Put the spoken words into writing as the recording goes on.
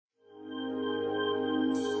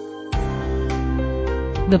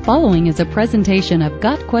The following is a presentation of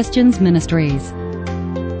Got Questions Ministries.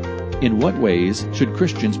 In what ways should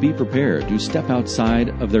Christians be prepared to step outside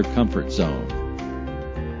of their comfort zone?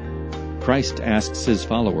 Christ asks his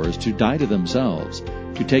followers to die to themselves,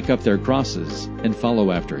 to take up their crosses, and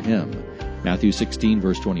follow after him. Matthew 16,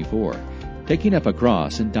 verse 24. Taking up a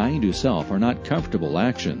cross and dying to self are not comfortable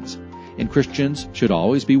actions, and Christians should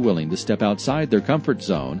always be willing to step outside their comfort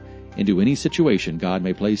zone into any situation God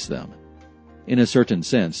may place them. In a certain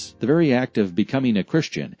sense, the very act of becoming a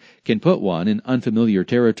Christian can put one in unfamiliar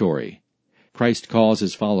territory. Christ calls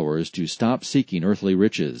his followers to stop seeking earthly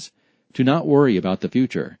riches, to not worry about the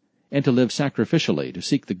future, and to live sacrificially to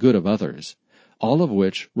seek the good of others, all of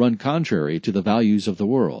which run contrary to the values of the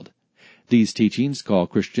world. These teachings call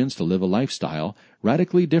Christians to live a lifestyle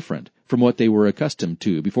radically different from what they were accustomed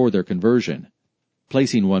to before their conversion.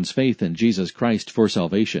 Placing one's faith in Jesus Christ for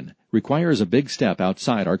salvation requires a big step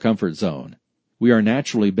outside our comfort zone. We are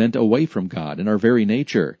naturally bent away from God in our very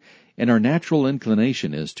nature, and our natural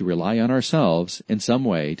inclination is to rely on ourselves in some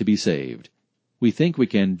way to be saved. We think we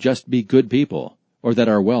can just be good people, or that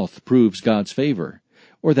our wealth proves God's favor,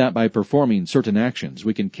 or that by performing certain actions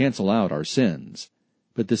we can cancel out our sins.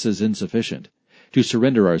 But this is insufficient. To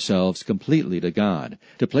surrender ourselves completely to God,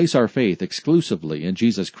 to place our faith exclusively in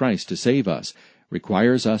Jesus Christ to save us,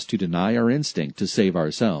 requires us to deny our instinct to save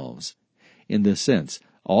ourselves. In this sense,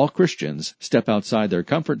 all Christians step outside their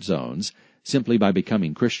comfort zones simply by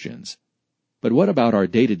becoming Christians. But what about our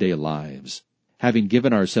day-to-day lives? Having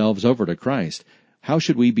given ourselves over to Christ, how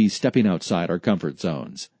should we be stepping outside our comfort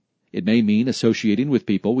zones? It may mean associating with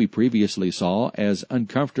people we previously saw as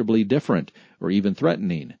uncomfortably different or even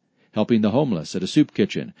threatening, helping the homeless at a soup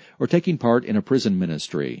kitchen, or taking part in a prison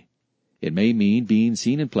ministry. It may mean being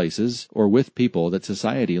seen in places or with people that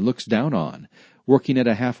society looks down on, working at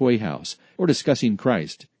a halfway house, or discussing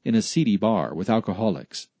Christ in a seedy bar with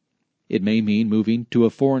alcoholics. It may mean moving to a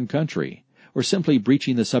foreign country, or simply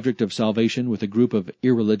breaching the subject of salvation with a group of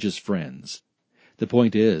irreligious friends. The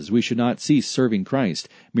point is, we should not cease serving Christ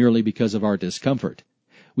merely because of our discomfort.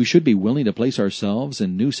 We should be willing to place ourselves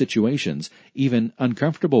in new situations, even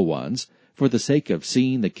uncomfortable ones, for the sake of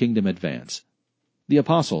seeing the kingdom advance. The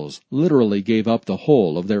apostles literally gave up the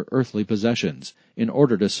whole of their earthly possessions in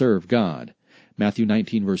order to serve God. Matthew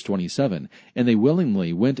 19, verse 27, and they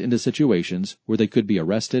willingly went into situations where they could be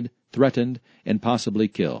arrested, threatened, and possibly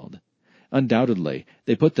killed. Undoubtedly,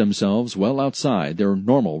 they put themselves well outside their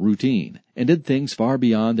normal routine and did things far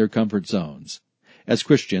beyond their comfort zones. As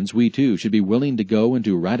Christians, we too should be willing to go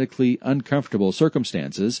into radically uncomfortable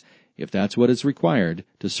circumstances, if that's what is required,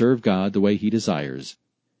 to serve God the way He desires.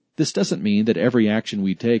 This doesn't mean that every action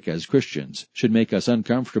we take as Christians should make us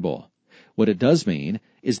uncomfortable. What it does mean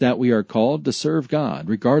is that we are called to serve God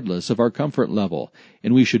regardless of our comfort level,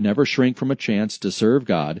 and we should never shrink from a chance to serve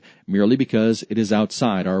God merely because it is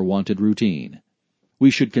outside our wanted routine.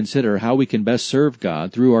 We should consider how we can best serve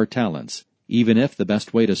God through our talents, even if the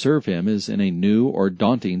best way to serve Him is in a new or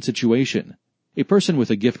daunting situation. A person with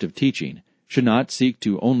a gift of teaching should not seek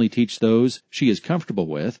to only teach those she is comfortable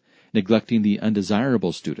with, neglecting the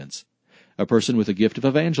undesirable students. A person with a gift of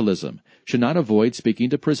evangelism should not avoid speaking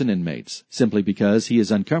to prison inmates simply because he is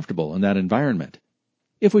uncomfortable in that environment.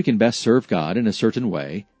 If we can best serve God in a certain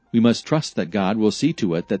way, we must trust that God will see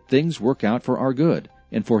to it that things work out for our good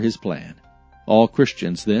and for His plan. All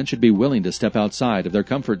Christians, then, should be willing to step outside of their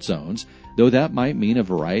comfort zones, though that might mean a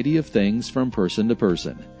variety of things from person to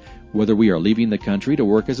person. Whether we are leaving the country to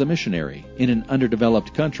work as a missionary in an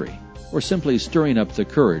underdeveloped country, or simply stirring up the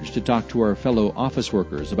courage to talk to our fellow office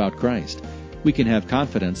workers about Christ, we can have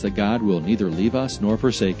confidence that God will neither leave us nor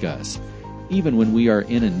forsake us. Even when we are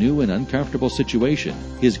in a new and uncomfortable situation,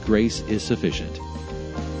 His grace is sufficient.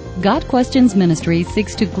 Got Questions Ministry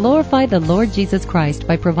seeks to glorify the Lord Jesus Christ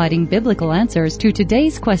by providing biblical answers to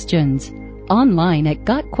today's questions. Online at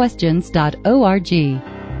gotquestions.org.